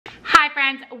Hi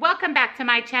friends, welcome back to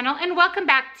my channel and welcome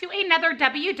back to another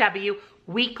WW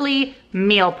weekly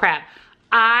meal prep.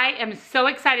 I am so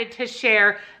excited to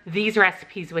share these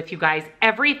recipes with you guys.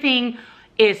 Everything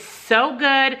is so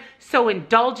good, so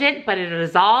indulgent, but it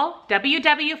is all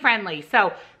WW friendly.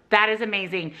 So that is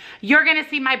amazing. You're gonna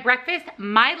see my breakfast,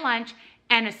 my lunch,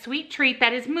 and a sweet treat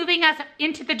that is moving us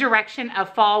into the direction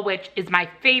of fall, which is my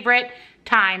favorite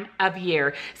time of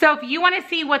year. So if you wanna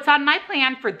see what's on my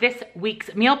plan for this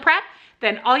week's meal prep,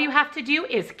 then all you have to do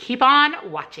is keep on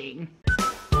watching.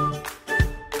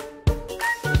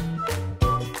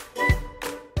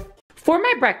 For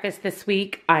my breakfast this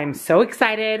week, I'm so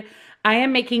excited. I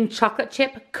am making chocolate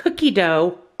chip cookie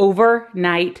dough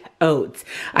overnight oats.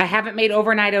 I haven't made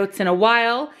overnight oats in a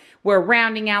while. We're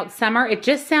rounding out summer. It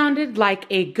just sounded like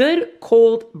a good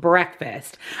cold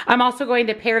breakfast. I'm also going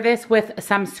to pair this with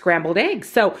some scrambled eggs.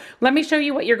 So let me show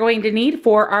you what you're going to need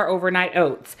for our overnight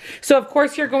oats. So of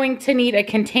course you're going to need a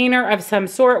container of some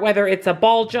sort, whether it's a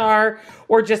ball jar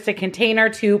or just a container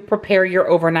to prepare your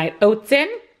overnight oats in.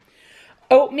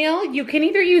 Oatmeal, you can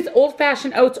either use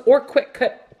old-fashioned oats or quick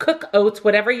cook oats,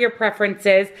 whatever your preference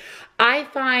is. I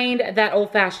find that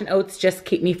old-fashioned oats just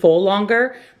keep me full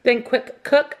longer than quick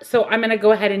cook, so I'm gonna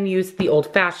go ahead and use the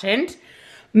old-fashioned.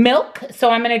 Milk,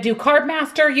 so I'm gonna do Carb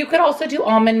Master. You could also do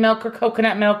almond milk or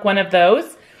coconut milk, one of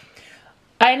those.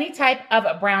 Any type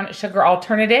of brown sugar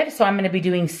alternative, so I'm gonna be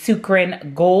doing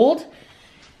Sukrin Gold.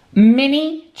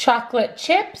 Mini chocolate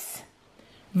chips,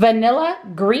 vanilla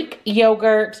Greek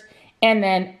yogurt, and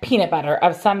then peanut butter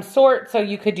of some sort. So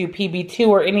you could do PB2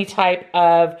 or any type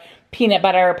of peanut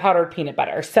butter, powdered peanut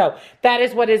butter. So that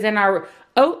is what is in our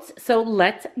oats. So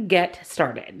let's get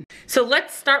started. So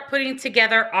let's start putting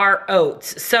together our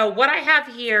oats. So what I have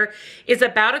here is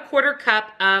about a 1/4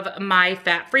 cup of my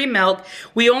fat-free milk.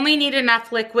 We only need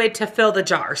enough liquid to fill the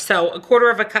jar. So a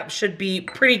 1/4 cup should be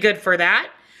pretty good for that.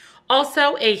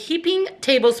 Also, a heaping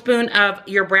tablespoon of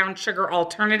your brown sugar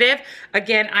alternative.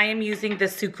 Again, I am using the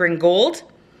Sukrin Gold.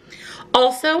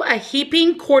 Also, a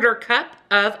heaping 1/4 cup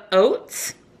of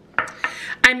oats.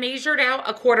 I measured out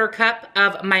a 1/4 cup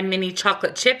of my mini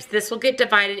chocolate chips. This will get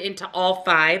divided into all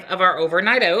 5 of our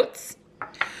overnight oats.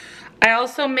 I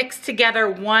also mixed together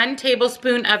 1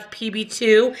 tablespoon of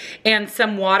PB2 and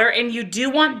some water, and you do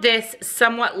want this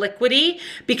somewhat liquidy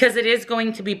because it is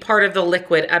going to be part of the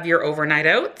liquid of your overnight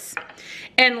oats.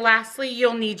 And lastly,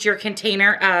 you'll need your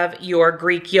container of your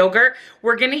Greek yogurt.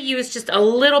 We're gonna use just a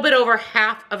little bit over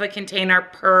half of a container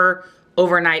per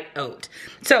overnight oat.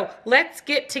 So let's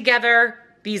get together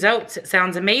these oats. It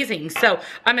sounds amazing. So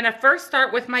I'm gonna first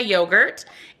start with my yogurt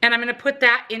and I'm gonna put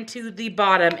that into the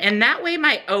bottom, and that way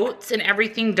my oats and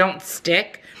everything don't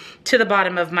stick to the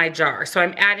bottom of my jar. So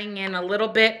I'm adding in a little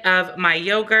bit of my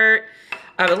yogurt,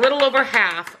 a little over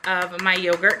half of my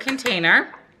yogurt container.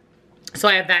 So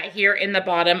I have that here in the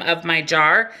bottom of my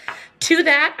jar. To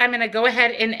that, I'm gonna go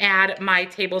ahead and add my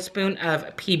tablespoon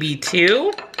of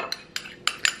PB2.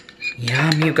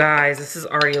 Yum, you guys, this is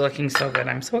already looking so good.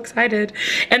 I'm so excited.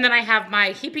 And then I have my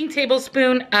heaping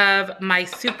tablespoon of my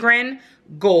Sukrin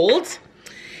Gold,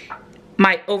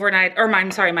 my oats,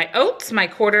 my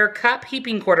 1/4 cup,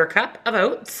 heaping 1/4 cup of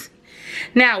oats.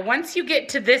 Now, once you get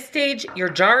to this stage, your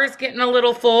jar is getting a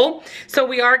little full. So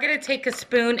we are gonna take a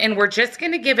spoon and we're just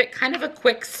gonna give it kind of a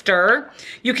quick stir.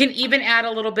 You can even add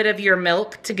a little bit of your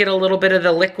milk to get a little bit of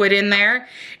the liquid in there.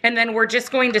 And then we're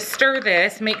just going to stir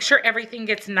this, make sure everything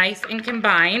gets nice and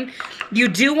combined. You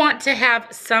do want to have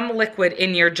some liquid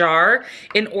in your jar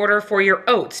in order for your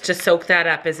oats to soak that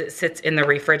up as it sits in the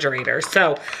refrigerator.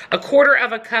 So a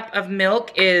 1/4 cup of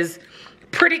milk is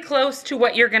pretty close to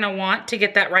what you're gonna want to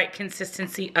get that right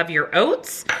consistency of your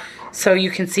oats. So you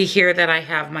can see here that I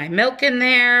have my milk in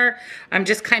there. I'm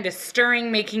just kind of stirring,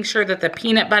 making sure that the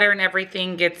peanut butter and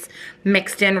everything gets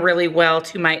mixed in really well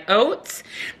to my oats.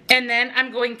 And then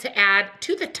I'm going to add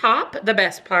to the top, the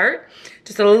best part,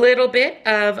 just a little bit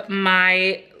of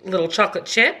my little chocolate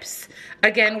chips.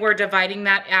 Again, we're dividing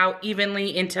that out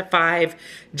evenly into 5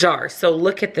 jars. So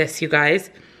look at this, you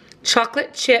guys.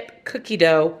 Chocolate chip cookie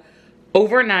dough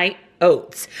overnight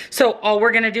oats. So all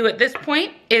we're gonna do at this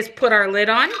point is put our lid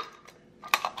on,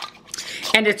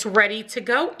 and it's ready to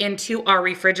go into our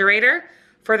refrigerator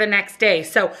for the next day.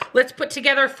 So let's put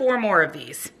together 4 more of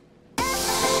these.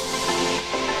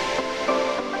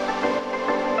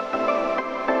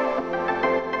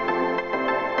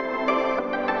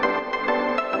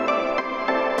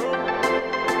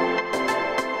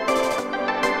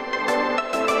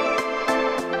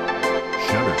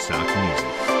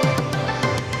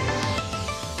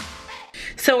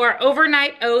 So our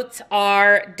overnight oats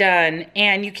are done,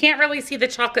 and you can't really see the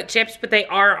chocolate chips, but they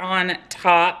are on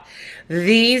top.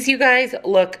 These, you guys,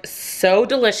 look so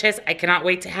delicious. I cannot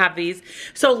wait to have these.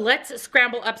 So let's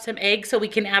scramble up some eggs so we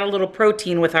can add a little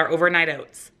protein with our overnight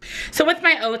oats. So with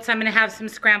my oats, I'm gonna have some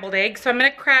scrambled eggs. So I'm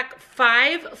gonna crack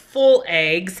 5 full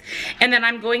eggs, and then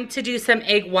I'm going to do some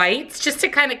egg whites just to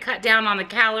kind of cut down on the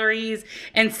calories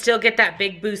and still get that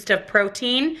big boost of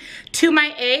protein. To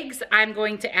my eggs, I'm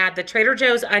going to add the Trader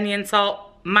Joe's onion salt,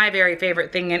 my very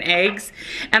favorite thing in eggs,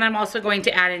 and I'm also going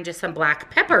to add in just some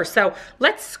black pepper. So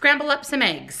let's scramble up some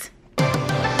eggs.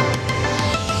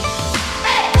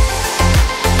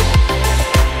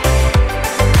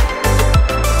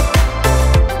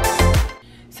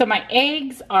 So my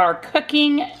eggs are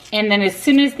cooking, and then as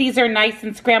soon as these are nice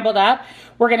and scrambled up,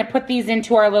 we're gonna put these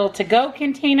into our little to-go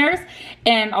containers,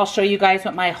 and I'll show you guys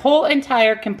what my whole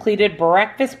entire completed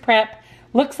breakfast prep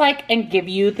looks like and give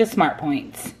you the smart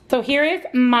points. So here is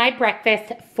my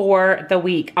breakfast for the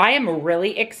week. I am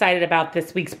really excited about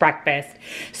this week's breakfast.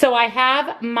 So I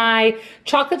have my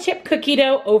chocolate chip cookie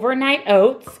dough overnight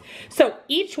oats. So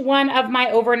each one of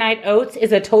my overnight oats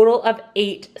is a total of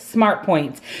 8 smart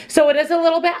points. So it is a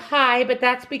little bit high, but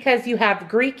that's because you have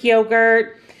Greek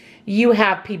yogurt, you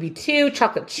have PB2,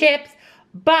 chocolate chips,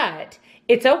 but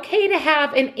it's okay to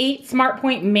have an 8 smart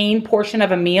point main portion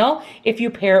of a meal if you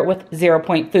pair it with 0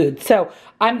 point food. So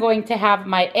I'm going to have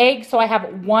my eggs. So I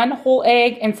have 1 whole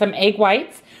egg and some egg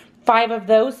whites, 5 of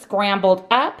those scrambled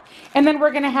up, and then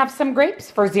we're gonna have some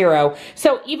grapes for 0.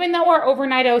 So even though our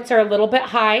overnight oats are a little bit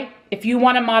high, if you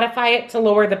wanna modify it to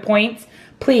lower the points,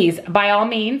 please, by all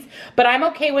means, but I'm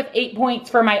okay with 8 points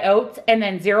for my oats and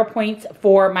then 0 points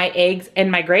for my eggs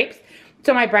and my grapes.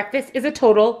 So my breakfast is a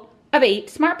total of 8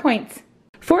 smart points.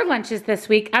 For lunches this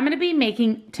week, I'm gonna be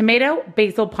making tomato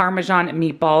basil parmesan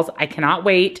meatballs. I cannot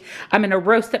wait. I'm gonna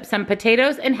roast up some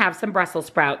potatoes and have some Brussels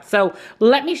sprouts. So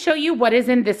let me show you what is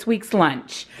in this week's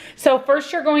lunch. So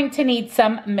first you're going to need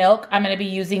some milk. I'm gonna be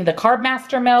using the Carb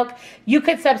Master milk. You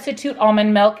could substitute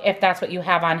almond milk if that's what you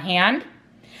have on hand.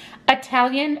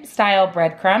 Italian style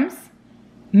breadcrumbs,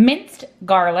 minced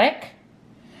garlic,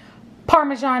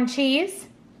 Parmesan cheese,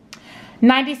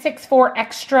 96.4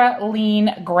 extra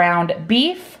lean ground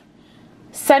beef,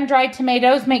 sun-dried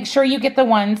tomatoes. Make sure you get the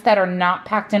ones that are not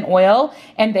packed in oil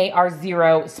and they are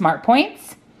 0 smart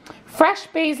points, fresh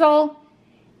basil,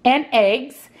 and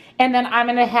eggs. And then I'm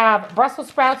gonna have Brussels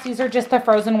sprouts. These are just the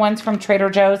frozen ones from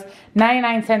Trader Joe's,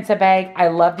 99 cents a bag. I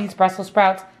love these Brussels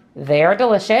sprouts. They're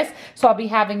delicious. So I'll be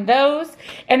having those.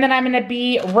 And then I'm gonna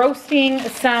be roasting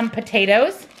some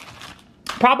potatoes.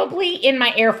 Probably in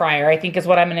my air fryer, I think is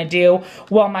what I'm gonna do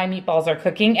while my meatballs are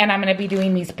cooking. And I'm gonna be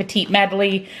doing these petite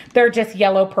medley. They're just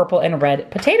yellow, purple, and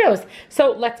red potatoes.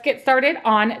 So let's get started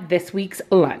on this week's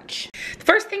lunch. The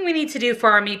first thing we need to do for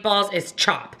our meatballs is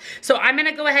chop. So I'm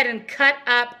gonna go ahead and cut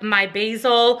up my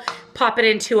basil, pop it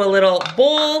into a little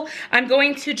bowl. I'm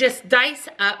going to just dice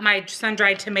up my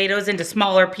sun-dried tomatoes into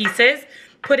smaller pieces,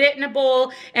 put it in a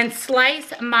bowl, and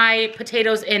slice my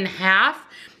potatoes in half,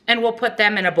 and we'll put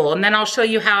them in a bowl. And then I'll show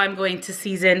you how I'm going to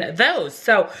season those.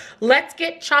 So let's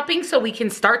get chopping so we can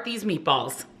start these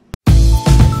meatballs.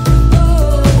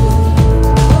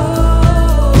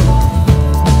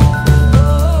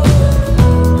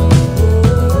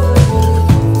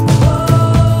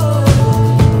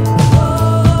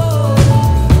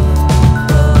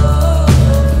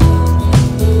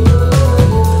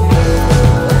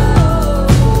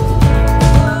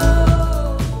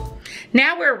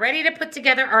 Now we're ready to put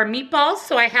together our meatballs.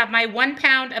 So I have my 1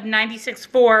 pound of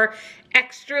 96.4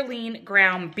 extra lean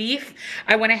ground beef.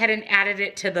 I went ahead and added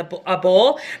it to a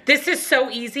bowl. This is so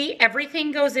easy.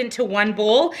 Everything goes into one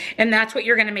bowl, and that's what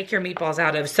you're gonna make your meatballs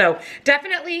out of. So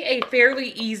definitely a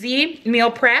fairly easy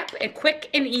meal prep, and quick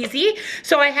and easy.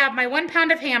 So I have my 1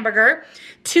 pound of hamburger.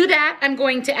 To that, I'm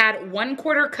going to add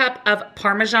 1/4 cup of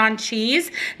Parmesan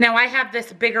cheese. Now I have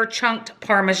this bigger chunked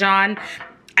Parmesan.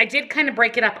 I did kind of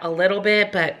break it up a little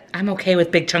bit, but I'm okay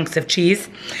with big chunks of cheese.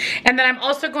 And then I'm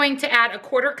also going to add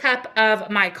 1/4 cup of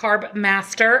my Carb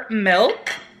Master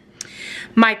milk,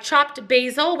 my chopped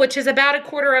basil, which is about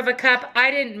 1/4 cup.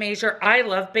 I didn't measure. I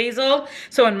love basil,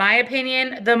 so in my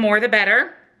opinion, the more the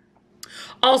better.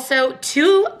 Also,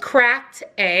 2 cracked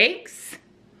eggs.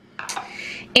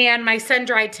 And my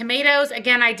sun-dried tomatoes,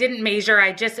 again, I didn't measure.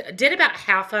 I just did about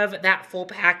half of that full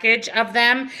package of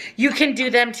them. You can do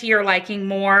them to your liking,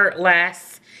 more,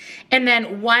 less. And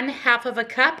then 1/2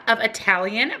 cup of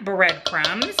Italian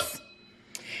breadcrumbs.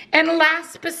 And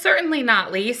last but certainly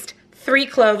not least, 3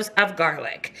 cloves of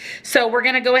garlic. So we're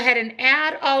gonna go ahead and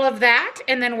add all of that,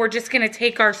 and then we're just gonna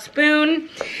take our spoon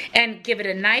and give it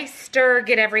a nice stir,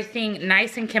 get everything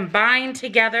nice and combined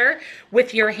together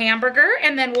with your hamburger,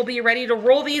 and then we'll be ready to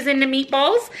roll these into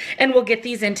meatballs, and we'll get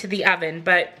these into the oven.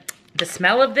 But the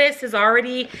smell of this is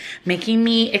already making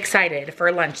me excited for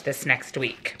lunch this next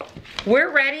week. We're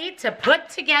ready to put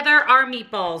together our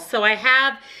meatballs. So I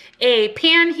have a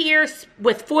pan here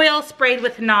with foil sprayed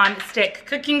with non-stick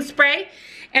cooking spray.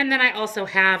 And then I also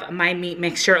have my meat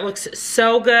mixture. It looks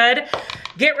so good.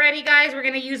 Get ready, guys. We're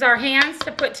gonna use our hands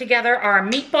to put together our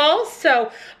meatballs.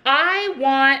 So I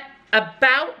want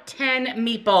about 10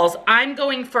 meatballs. I'm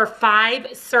going for 5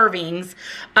 servings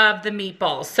of the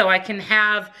meatballs, so I can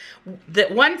have the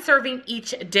 1 serving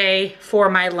each day for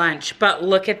my lunch. But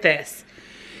look at this.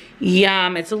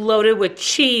 Yum, it's loaded with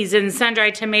cheese and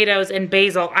sun-dried tomatoes and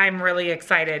basil. I'm really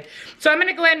excited. So I'm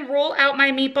gonna go ahead and roll out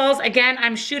my meatballs. Again,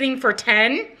 I'm shooting for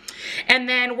 10. And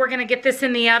then we're gonna get this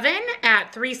in the oven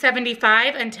at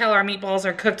 375 until our meatballs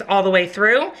are cooked all the way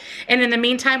through. And in the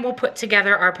meantime, we'll put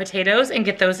together our potatoes and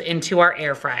get those into our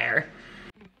air fryer.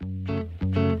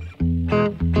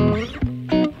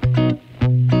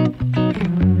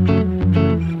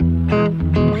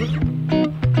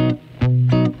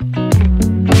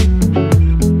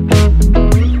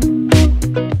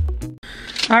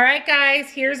 All right, guys,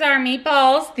 here's our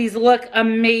meatballs. These look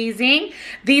amazing.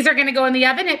 These are gonna go in the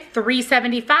oven at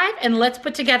 375, and let's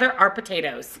put together our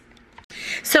potatoes.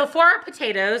 So for our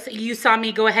potatoes, you saw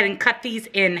me go ahead and cut these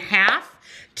in half.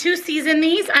 To season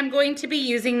these, I'm going to be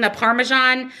using the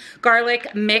Parmesan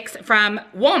garlic mix from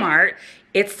Walmart.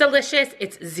 It's delicious,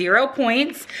 it's 0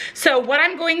 points. So what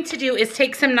I'm going to do is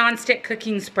take some nonstick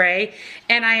cooking spray,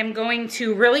 and I am going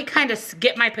to really kind of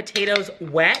get my potatoes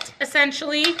wet,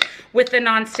 essentially, with the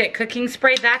nonstick cooking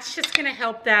spray. That's just gonna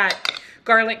help that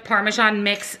garlic Parmesan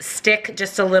mix stick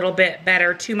just a little bit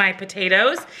better to my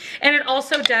potatoes. And it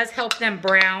also does help them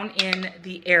brown in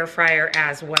the air fryer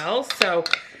as well. So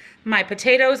my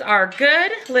potatoes are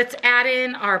good. Let's add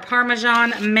in our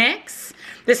Parmesan mix.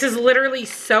 This is literally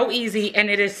so easy, and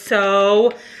it is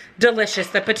so delicious.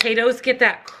 The potatoes get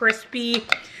that crispy,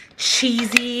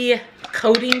 cheesy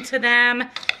coating to them.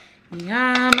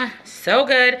 Yum, so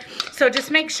good. So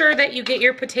just make sure that you get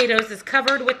your potatoes as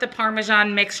covered with the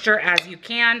Parmesan mixture as you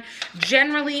can.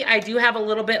 Generally, I do have a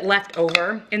little bit left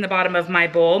over in the bottom of my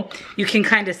bowl. You can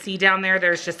kind of see down there,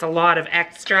 there's just a lot of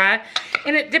extra.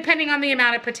 And depending on the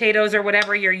amount of potatoes or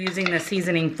whatever you're using the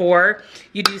seasoning for,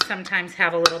 you do sometimes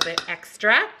have a little bit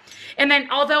extra. And then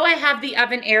although I have the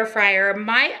oven air fryer,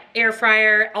 my air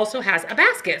fryer also has a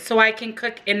basket, so I can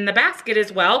cook in the basket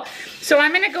as well. So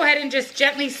I'm gonna go ahead and just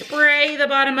gently spray the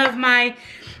bottom of my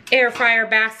air fryer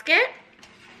basket.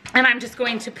 And I'm just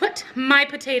going to put my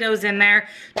potatoes in there.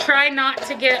 Try not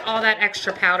to get all that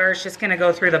extra powder. It's just gonna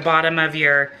go through the bottom of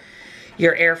your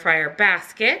air fryer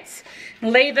baskets.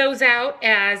 Lay those out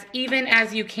as even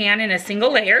as you can in a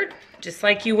single layer, just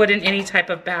like you would in any type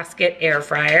of basket air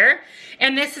fryer.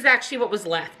 And this is actually what was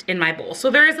left in my bowl. So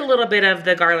there is a little bit of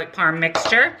the garlic parm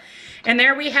mixture. And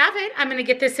there we have it. I'm gonna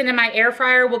get this into my air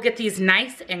fryer. We'll get these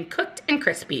nice and cooked and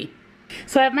crispy.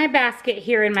 So I have my basket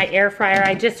here in my air fryer.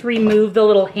 I just removed the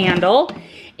little handle,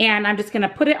 and I'm just gonna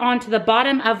put it onto the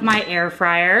bottom of my air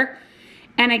fryer.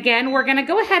 And again, we're gonna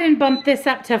go ahead and bump this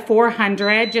up to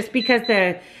 400 just because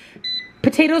the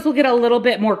potatoes will get a little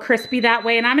bit more crispy that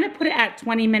way. And I'm gonna put it at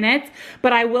 20 minutes,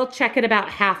 but I will check it about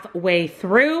halfway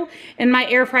through. And my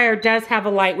air fryer does have a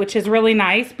light, which is really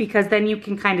nice because then you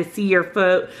can kind of see your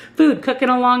food cooking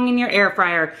along in your air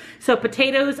fryer. So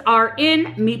potatoes are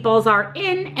in, meatballs are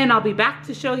in, and I'll be back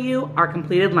to show you our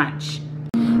completed lunch.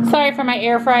 Sorry for my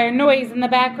air fryer noise in the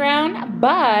background,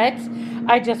 but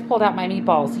I just pulled out my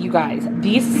meatballs, you guys.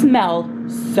 These smell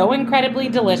so incredibly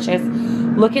delicious.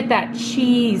 Look at that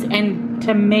cheese and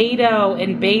tomato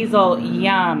and basil,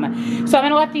 yum. So I'm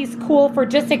gonna let these cool for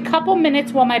just a couple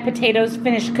minutes while my potatoes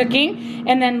finish cooking,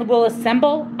 and then we'll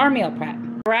assemble our meal prep.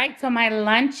 All right, so my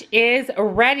lunch is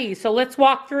ready. So let's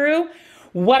walk through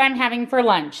what I'm having for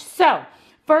lunch. So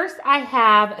first I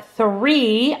have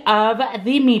 3 of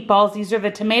the meatballs. These are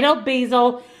the tomato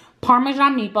basil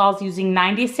Parmesan meatballs using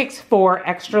 96.4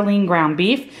 extra lean ground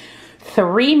beef.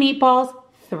 3 meatballs,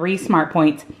 3 Smart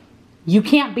Points. You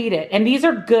can't beat it. And these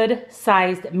are good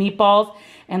sized meatballs.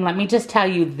 And let me just tell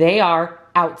you, they are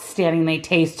outstanding. They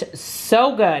taste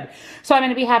so good. So I'm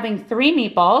gonna be having 3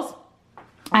 meatballs.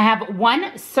 I have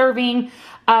 1 serving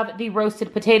of the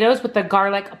roasted potatoes with the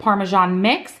garlic Parmesan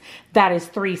mix. That is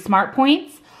 3 Smart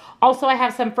Points. Also, I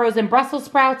have some frozen Brussels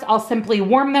sprouts. I'll simply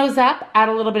warm those up, add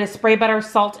a little bit of spray butter,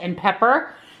 salt, and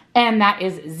pepper. and that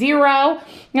is 0.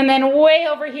 And then way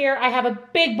over here, I have a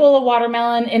big bowl of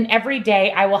watermelon, and every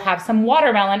day I will have some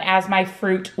watermelon as my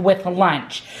fruit with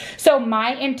lunch. So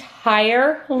my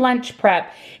entire lunch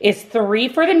prep is 3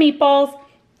 for the meatballs,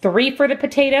 3 for the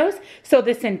potatoes. So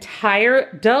this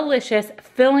entire delicious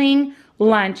filling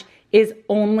lunch is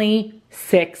only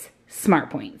 6 Smart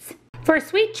Points. For a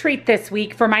sweet treat this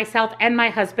week for myself and my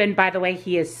husband, by the way,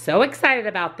 he is so excited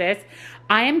about this,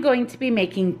 I am going to be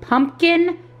making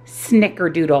pumpkin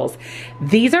snickerdoodles.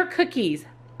 These are cookies,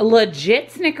 legit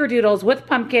snickerdoodles with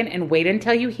pumpkin, and wait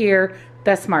until you hear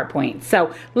the Smart Points.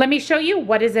 So let me show you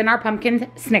what is in our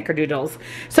pumpkin snickerdoodles.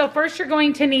 So first you're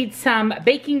going to need some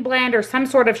baking blend or some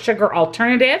sort of sugar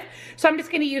alternative. So I'm just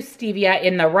going to use stevia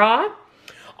in the raw.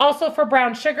 Also for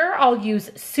brown sugar, I'll use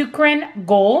Sukrin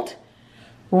Gold.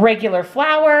 Regular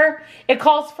flour. It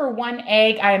calls for 1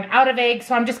 egg. I am out of eggs,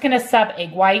 so I'm just gonna sub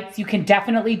egg whites. You can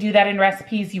definitely do that in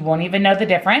recipes. You won't even know the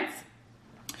difference.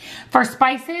 For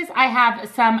spices, I have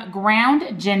some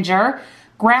ground ginger,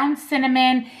 ground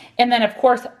cinnamon, and then of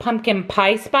course, pumpkin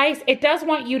pie spice. It does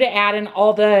want you to add in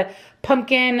all the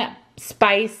pumpkin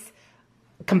spice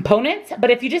components, but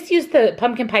if you just use the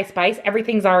pumpkin pie spice,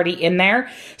 everything's already in there.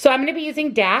 So I'm gonna be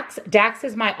using Dax. Dax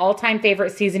is my all-time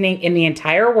favorite seasoning in the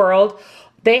entire world.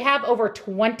 They have over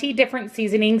 20 different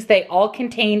seasonings. They all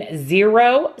contain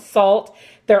 0 salt.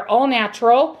 They're all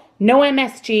natural, no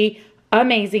MSG,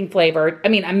 amazing flavored. I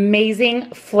mean,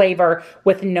 amazing flavor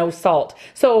with no salt.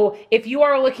 So if you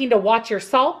are looking to watch your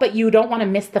salt, but you don't want to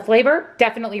miss the flavor,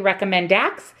 definitely recommend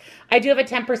Dax. I do have a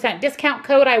 10% discount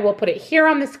code. I will put it here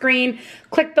on the screen.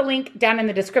 Click the link down in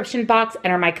the description box,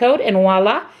 enter my code, and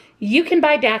voila, you can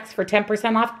buy Dax for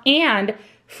 10% off and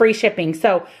free shipping.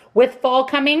 So with fall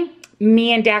coming,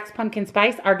 me and Dax Pumpkin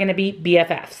Spice are gonna be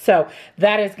BFFs. So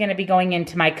that is gonna be going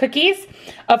into my cookies.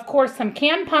 Of course, some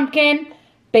canned pumpkin,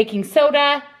 baking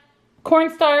soda,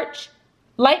 cornstarch,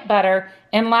 light butter,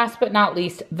 and last but not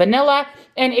least, vanilla.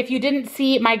 And if you didn't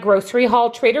see my grocery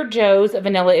haul, Trader Joe's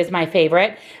vanilla is my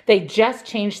favorite. They just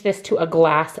changed this to a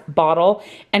glass bottle,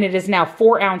 and it is now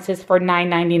 4 ounces for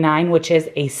 $9.99, which is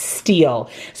a steal.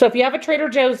 So if you have a Trader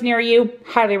Joe's near you,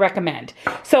 highly recommend.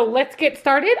 So let's get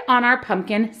started on our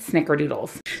pumpkin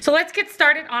snickerdoodles.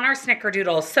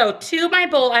 So to my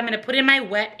bowl, I'm gonna put in my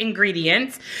wet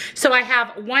ingredients. So I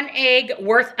have 1 egg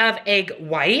worth of egg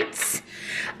whites.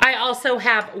 I also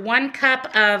have 1 cup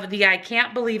of the I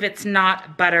Can't Believe It's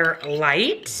Not Butter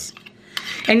Light.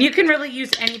 And you can really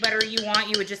use any butter you want.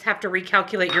 You would just have to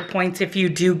recalculate your points if you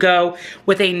do go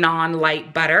with a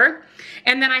non-light butter.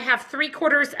 And then I have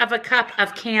 3/4 of a cup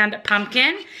of canned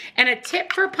pumpkin. And a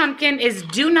tip for pumpkin is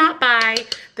do not buy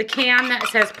the can that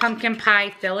says pumpkin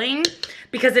pie filling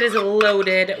because it is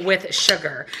loaded with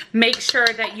sugar. Make sure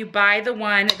that you buy the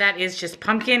one that is just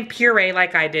pumpkin puree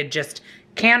like I did, just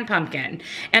canned pumpkin.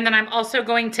 And then I'm also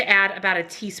going to add about a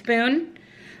teaspoon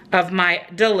of my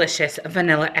delicious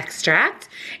vanilla extract.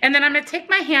 And then I'm gonna take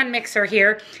my hand mixer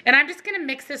here, and I'm just gonna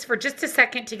mix this for just a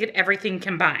second to get everything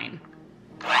combined.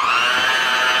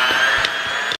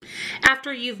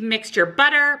 After you've mixed your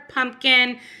butter,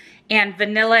 pumpkin, and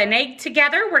vanilla and egg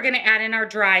together, we're gonna add in our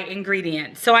dry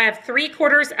ingredients. So I have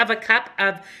 3/4 of a cup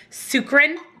of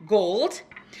Sukrin Gold.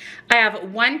 I have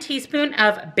 1 teaspoon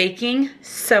of baking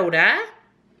soda.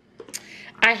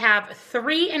 I have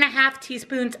 3.5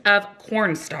 teaspoons of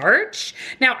cornstarch.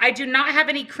 Now, I do not have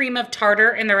any cream of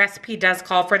tartar, and the recipe does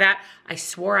call for that. I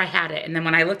swore I had it, and then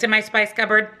when I looked in my spice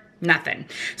cupboard, nothing.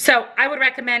 So I would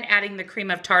recommend adding the cream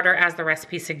of tartar as the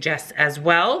recipe suggests as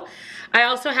well. I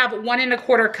also have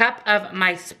 1.25 cup of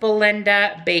my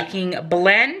Splenda baking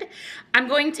blend. I'm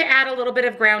going to add a little bit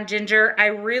of ground ginger. I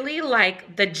really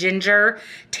like the ginger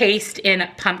taste in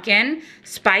pumpkin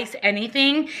spice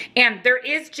anything. And there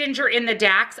is ginger in the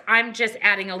Dax. I'm just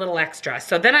adding a little extra.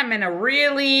 So then I'm gonna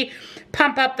really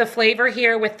pump up the flavor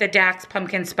here with the Dax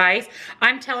pumpkin spice.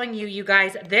 I'm telling you, you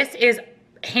guys, this is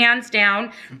hands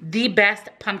down the best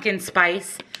pumpkin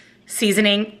spice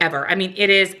seasoning ever. I mean, it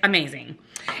is amazing.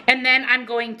 And then I'm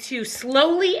going to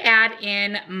slowly add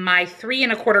in my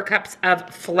 3.25 cups of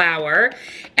flour,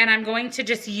 and I'm going to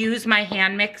just use my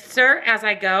hand mixer as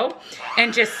I go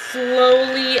and just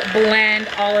slowly blend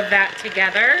all of that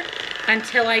together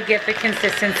until I get the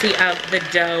consistency of the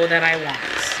dough that I want.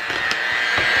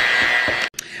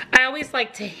 I always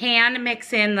like to hand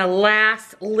mix in the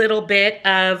last little bit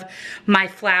of my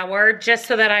flour just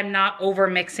so that I'm not over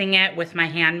mixing it with my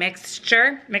hand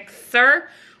mixer.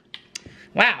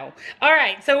 Wow. All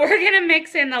right, so we're gonna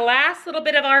mix in the last little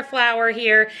bit of our flour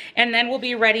here, and then we'll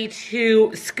be ready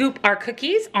to scoop our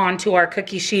cookies onto our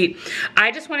cookie sheet.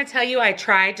 I just wanna tell you, I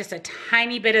tried just a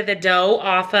tiny bit of the dough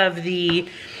off of the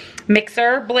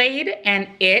mixer blade, and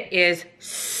it is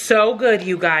so good,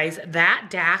 you guys. That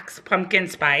Dax pumpkin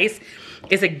spice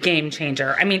is a game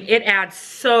changer. I mean, it adds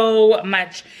so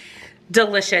much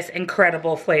delicious,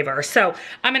 incredible flavor. So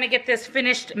I'm gonna get this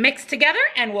finished mixed together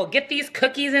and we'll get these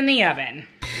cookies in the oven.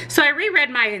 So I reread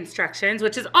my instructions,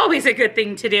 which is always a good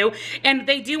thing to do. And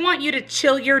they do want you to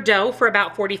chill your dough for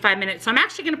about 45 minutes. So I'm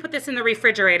actually gonna put this in the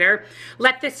refrigerator,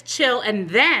 let this chill, and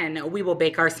then we will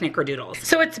bake our snickerdoodles.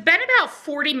 So it's been about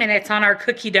 40 minutes on our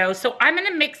cookie dough. So I'm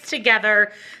gonna mix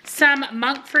together some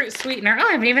monk fruit sweetener. Oh,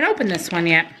 I haven't even opened this one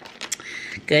yet.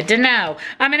 Good to know.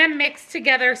 I'm gonna mix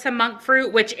together some monk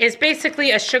fruit, which is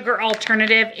basically a sugar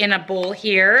alternative, in a bowl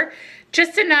here.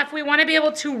 Just enough. We wanna be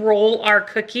able to roll our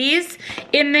cookies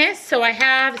in this. So I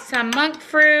have some monk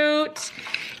fruit,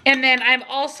 and then I'm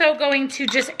also going to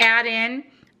just add in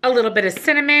a little bit of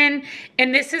cinnamon,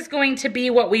 and this is going to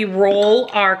be what we roll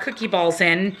our cookie balls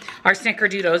in, our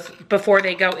snickerdoodles, before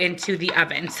they go into the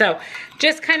oven. So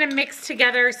just kind of mix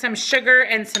together some sugar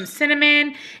and some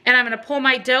cinnamon, and I'm gonna pull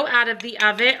my dough out of the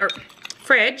oven or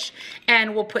fridge,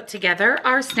 and we'll put together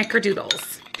our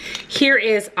snickerdoodles. Here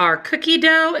is our cookie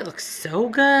dough. It looks so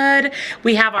good.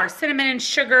 We have our cinnamon and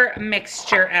sugar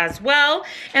mixture as well.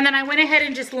 And then I went ahead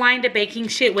and just lined a baking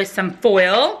sheet with some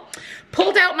foil.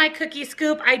 Pulled out my cookie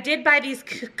scoop. I did buy these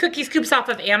cookie scoops off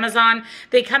of Amazon.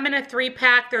 They come in a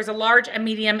 3-pack. There's a large, a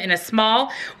medium, and a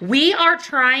small. We are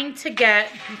trying to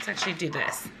get, let's actually do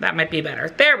this. That might be better.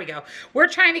 There we go. We're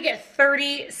trying to get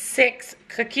 36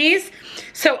 cookies.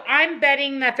 So I'm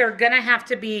betting that they're gonna have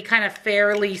to be kind of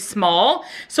fairly small.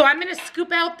 So I'm gonna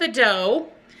scoop out the dough,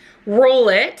 roll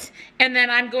it, and then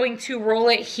I'm going to roll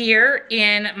it here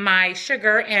in my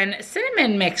sugar and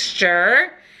cinnamon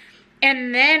mixture.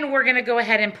 And then we're gonna go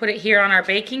ahead and put it here on our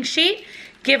baking sheet.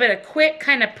 Give it a quick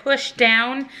kind of push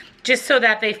down just so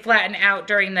that they flatten out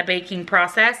during the baking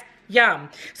process. Yum.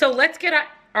 So let's get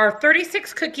our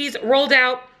 36 cookies rolled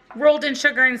out, rolled in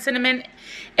sugar and cinnamon,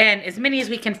 and as many as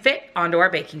we can fit onto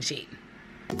our baking sheet.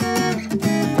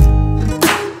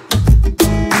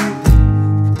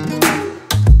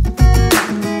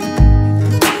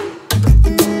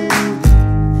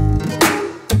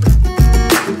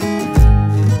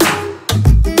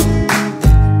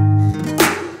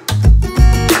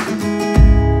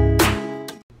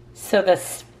 So the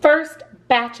first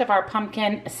batch of our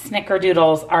pumpkin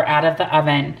snickerdoodles are out of the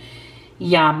oven.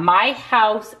 Yum, my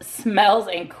house smells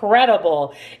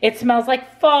incredible. It smells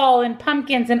like fall and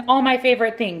pumpkins and all my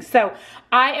favorite things. So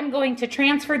I am going to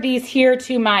transfer these here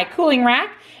to my cooling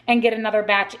rack and get another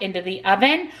batch into the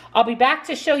oven. I'll be back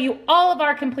to show you all of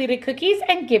our completed cookies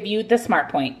and give you the smart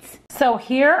points. So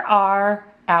here are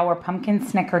our pumpkin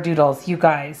snickerdoodles, you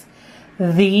guys.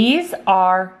 These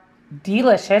are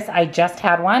delicious. I just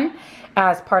had one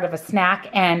as part of a snack,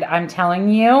 and I'm telling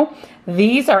you,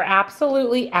 these are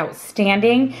absolutely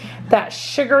outstanding. That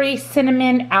sugary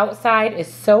cinnamon outside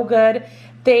is so good.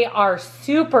 They are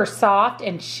super soft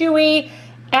and chewy,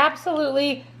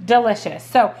 absolutely delicious.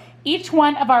 So each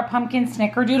one of our pumpkin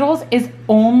snickerdoodles is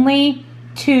only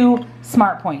 2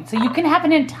 smart points. So you can have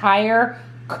an entire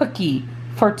cookie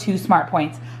for 2 smart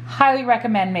points. Highly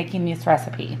recommend making this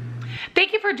recipe.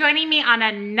 Thank you for joining me on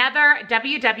another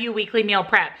WW Weekly Meal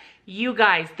Prep. You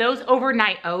guys, those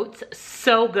overnight oats,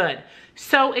 so good.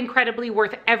 So incredibly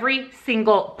worth every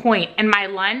single point. And my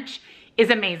lunch is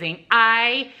amazing.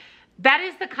 That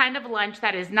is the kind of lunch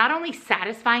that is not only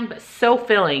satisfying, but so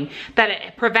filling that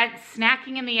it prevents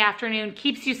snacking in the afternoon,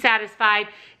 keeps you satisfied,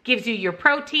 gives you your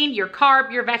protein, your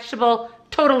carb, your vegetable,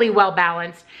 totally well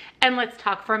balanced. And let's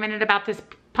talk for a minute about this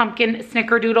pumpkin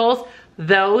snickerdoodles.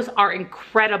 Those are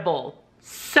incredible.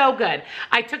 So good.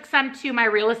 I took some to my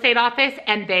real estate office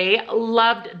and they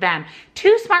loved them.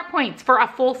 2 smart points for a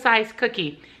full-size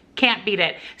cookie. Can't beat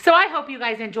it. So I hope you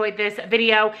guys enjoyed this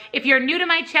video. If you're new to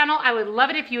my channel, I would love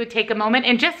it if you would take a moment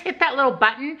and just hit that little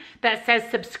button that says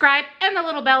subscribe and the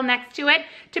little bell next to it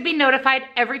to be notified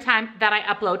every time that I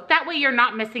upload. That way you're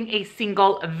not missing a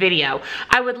single video.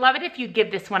 I would love it if you'd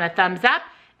give this one a thumbs up.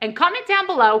 And comment down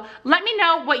below, let me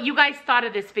know what you guys thought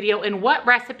of this video and what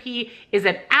recipe is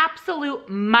an absolute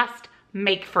must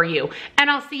make for you. And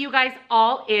I'll see you guys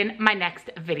all in my next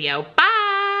video. Bye!